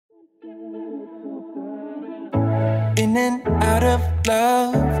out of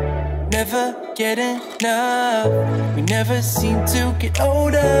love, never get enough. We never seem to get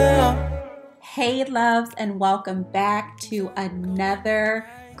older. Hey loves, and welcome back to another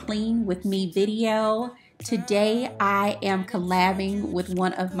Clean With Me video. Today I am collabing with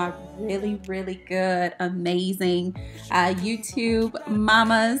one of my really good, amazing YouTube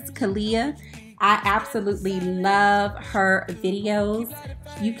mamas, Kalia. I absolutely love her videos.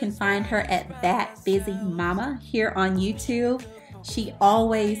 You can find her at That Busy Mama here on YouTube. She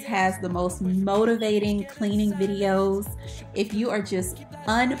always has the most motivating cleaning videos. If you are just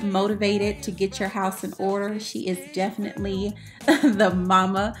unmotivated to get your house in order, she is definitely the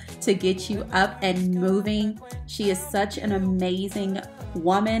mama to get you up and moving. She is such an amazing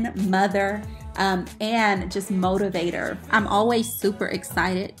woman, mother, and just motivator. I'm always super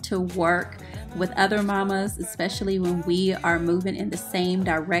excited to work with other mamas, especially when we are moving in the same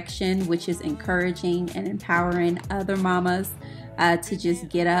direction, which is encouraging and empowering other mamas to just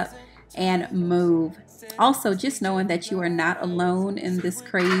get up and move. Also, just knowing that you are not alone in this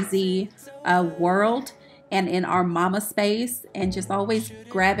crazy world and in our mama space, and just always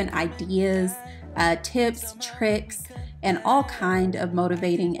grabbing ideas, tips, tricks, and all kind of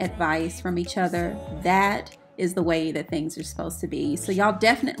motivating advice from each other. That is the way that things are supposed to be. So y'all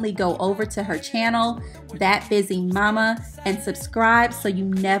definitely go over to her channel, That Busy Mama, and subscribe so you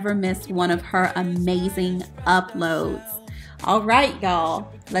never miss one of her amazing uploads. All right,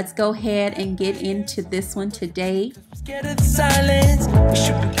 y'all, let's go ahead and get into this one today. Scared of the silence, we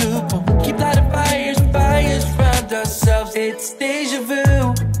should be good, but we keep lighting fires around ourselves. It's deja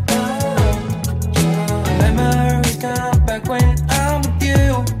vu. Memories come back when I'm with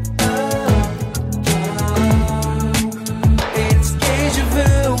you. It's deja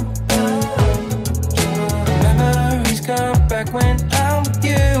vu. Memories come back when I'm with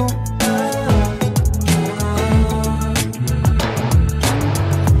you.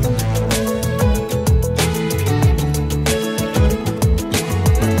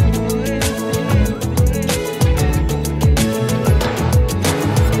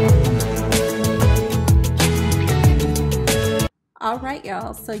 All right,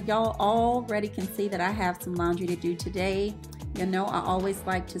 y'all, so y'all already can see that I have some laundry to do today. You know, I always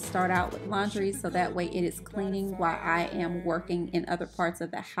like to start out with laundry so that way it is cleaning while I am working in other parts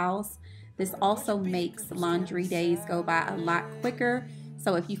of the house. This also makes laundry days go by a lot quicker.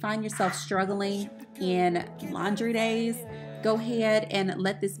 So if you find yourself struggling in laundry days, go ahead and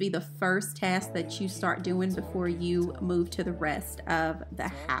let this be the first task that you start doing before you move to the rest of the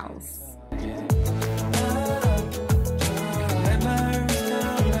house.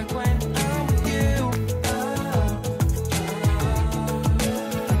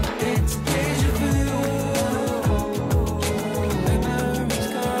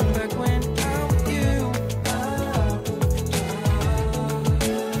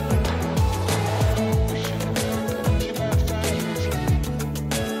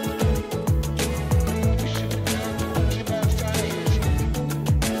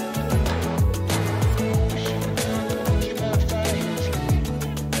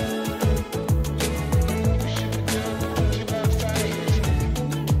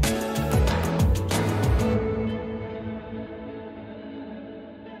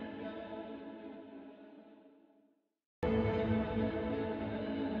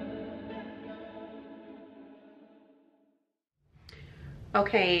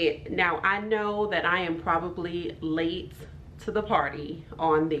 Okay, now I know that I am probably late to the party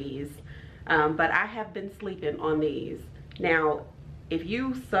on these, but I have been sleeping on these. Now, if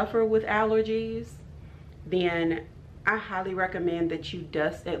you suffer with allergies, then I highly recommend that you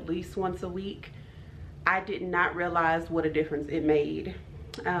dust at least once a week. I did not realize what a difference it made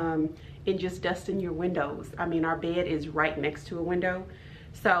in just dusting your windows. I mean, our bed is right next to a window.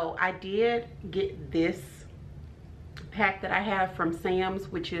 So I did get this pack that I have from Sam's,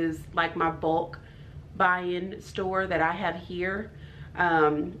 which is like my bulk buy-in store that I have here.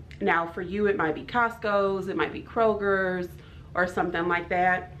 Now for you it might be Costco's, it might be Kroger's or something like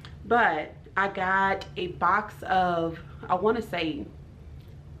that, but I got a box of, I want to say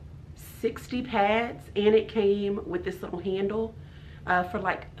 60 pads, and it came with this little handle for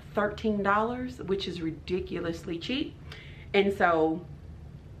like $13, which is ridiculously cheap. And so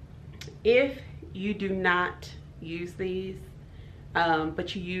if you do not use these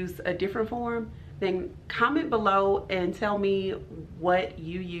but you use a different form, then comment below and tell me what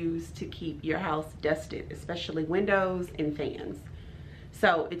you use to keep your house dusted, especially windows and fans.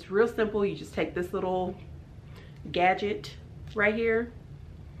 So it's real simple. You just take this little gadget right here,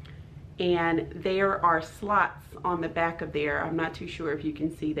 and there are slots on the back of there. I'm not too sure if you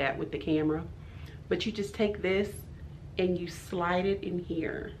can see that with the camera, but you just take this and you slide it in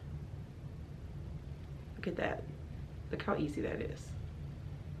here. Look at that. Look how easy that is.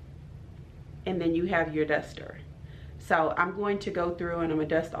 And then you have your duster. So I'm going to go through and I'm gonna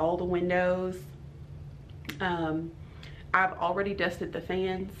dust all the windows. I've already dusted the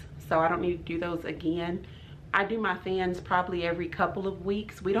fans, so I don't need to do those again. I do my fans probably every couple of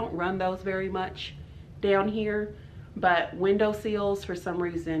weeks. We don't run those very much down here, but window sills for some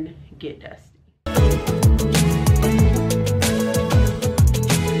reason get dusty.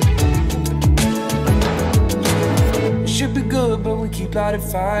 Should be good, but we keep lighting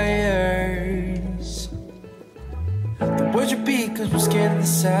fires. The words repeat cause we're scared of the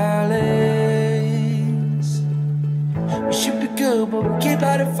silence. We should be good, but we keep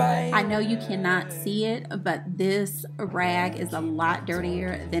lighting fires. I know you cannot see it, but this rag is a lot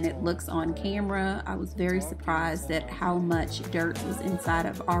dirtier than it looks on camera. I was very surprised at how much dirt was inside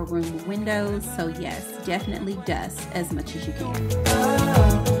of our room windows. So yes, definitely dust as much as you can.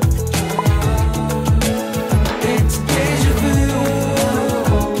 It's deja vu.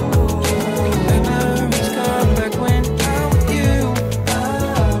 Memories come back when I'm with you.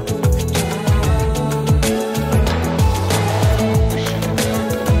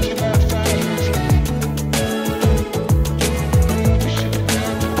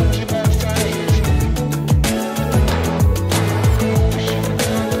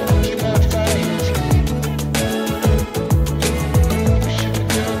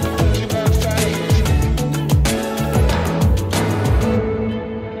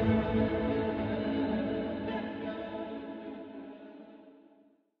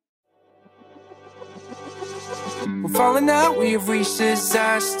 We're falling out, we have reached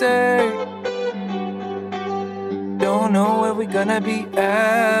disaster. Don't know where we're gonna be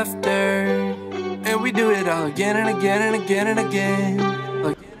after. And we do it all again and again and again and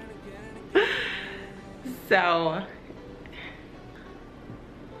again. So,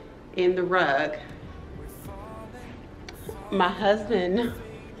 in the rug, my husband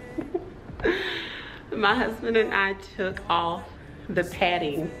and I took off the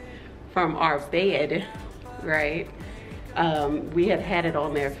padding from our bed, right? We had it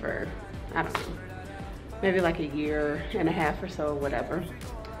on there for, I don't know, maybe like a year and a half or so, whatever.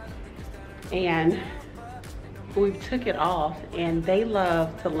 And we took it off, and they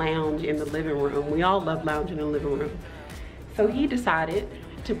love to lounge in the living room. We all love lounging in the living room. So he decided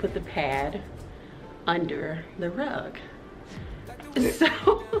to put the pad under the rug.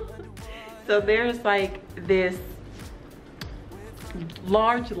 So there's like this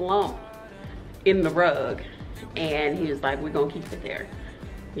large lump in the rug, and he was like, we're gonna keep it there,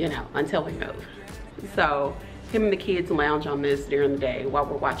 you know, until we move. So him and the kids lounge on this during the day while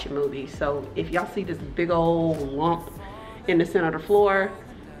we're watching movies. So if y'all see this big old lump in the center of the floor,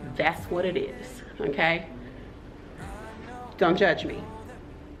 that's what it is, okay? Don't judge me.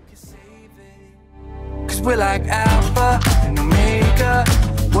 Cause we're like Alpha and Omega.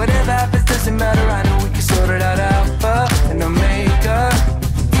 Whatever happens doesn't matter, I know we can sort it out. Alpha and Omega.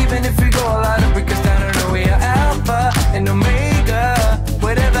 Even if we go all out and break us down, I know we are Alpha and Omega.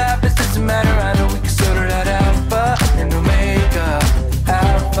 Whatever happens doesn't matter, I know we can sort it out. Alpha and Omega.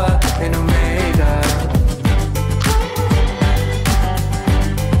 Alpha and Omega.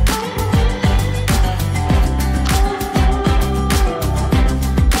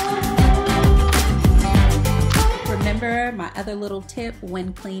 Remember my other little tip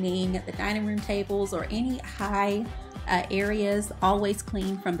when cleaning the dining room tables or any high areas, always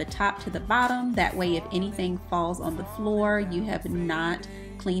clean from the top to the bottom. That way if anything falls on the floor, you have not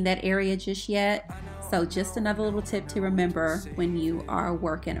cleaned that area just yet. So just another little tip to remember when you are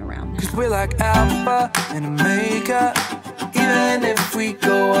working around the house. We're like Alpha and Omega. Even if we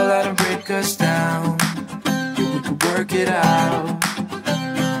go all out and break us down, yeah, we can work it out.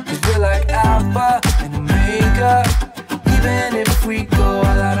 Cause we're like Alpha and Omega. Even if we go all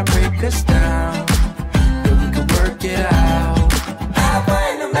out and break us down, yeah, we can work it out. Alpha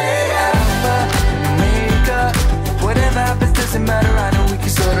and Omega. Alpha and Omega. Whatever happens doesn't matter, I know we can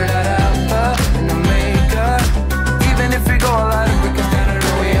sort it out. Alpha and Omega. Even if we go all out and break us down, I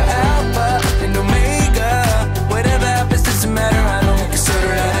know we are Alpha and Omega. Whatever happens doesn't matter, I know we can sort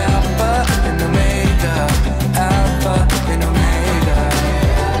it out. Alpha and Omega. Alpha and Omega.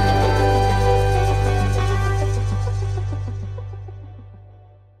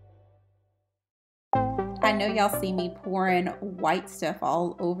 I know y'all see me pouring white stuff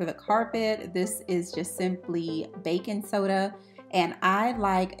all over the carpet. This is just simply baking soda, And I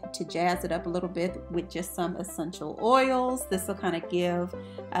like to jazz it up a little bit with just some essential oils. This will kind of give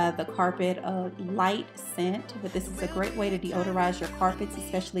the carpet a light scent, but this is a great way to deodorize your carpets,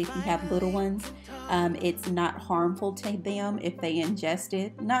 especially if you have little ones. It's not harmful to them if they ingest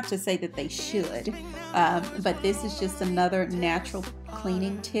it. Not to say that they should, but this is just another natural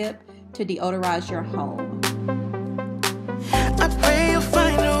cleaning tip to deodorize your home. I pray you'll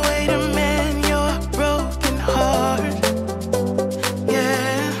find a way to mend your broken heart.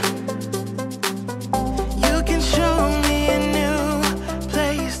 Yeah, you can show me a new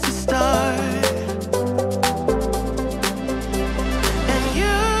place to start, and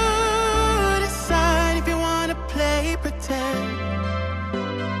you decide if you want to play pretend,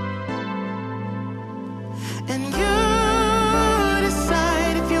 and you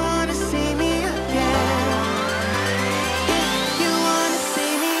decide if you want to see me again.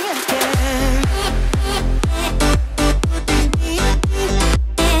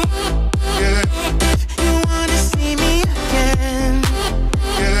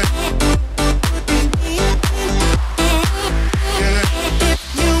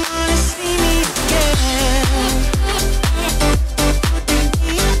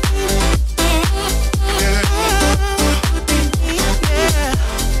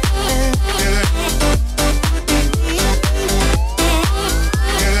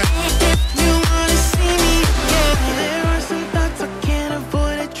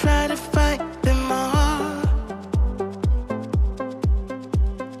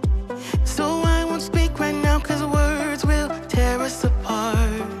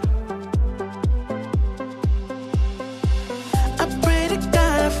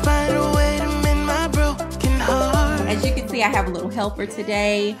 I have a little helper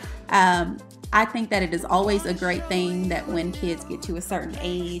today. I think that it is always a great thing that when kids get to a certain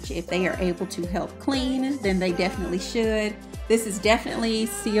age, if they are able to help clean, then they definitely should. This is definitely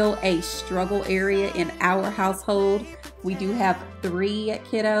still a struggle area in our household. We do have 3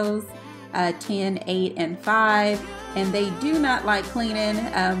 kiddos, 10, 8, and 5, and they do not like cleaning,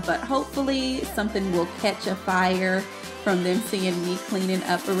 but hopefully something will catch a fire from them seeing me cleaning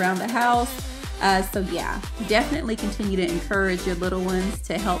up around the house. So yeah, definitely continue to encourage your little ones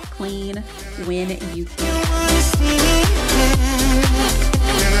to help clean when you can.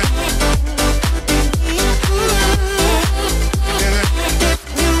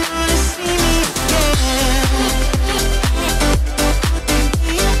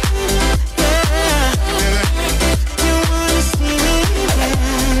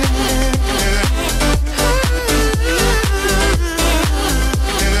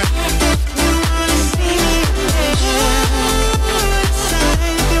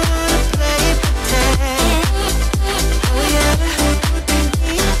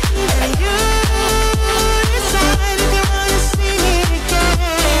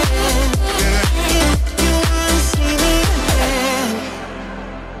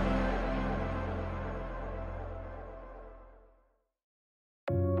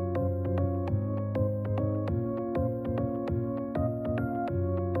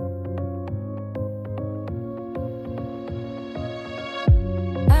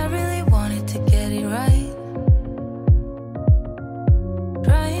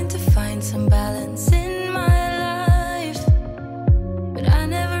 Some balance in my life, but I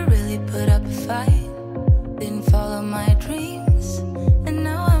never really put up a fight. Didn't follow my dreams, and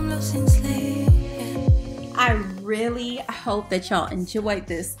now I'm losing sleep. I really hope that y'all enjoyed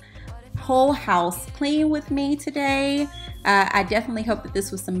this whole house clean with me today. I definitely hope that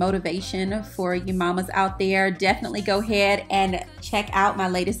this was some motivation for you mamas out there. Definitely go ahead and check out my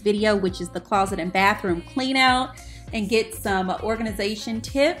latest video, which is the closet and bathroom clean out, and get some organization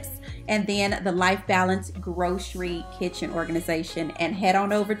tips, and then the Life Balance grocery kitchen organization, and head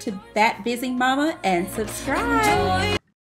on over to That Busy Mama and subscribe.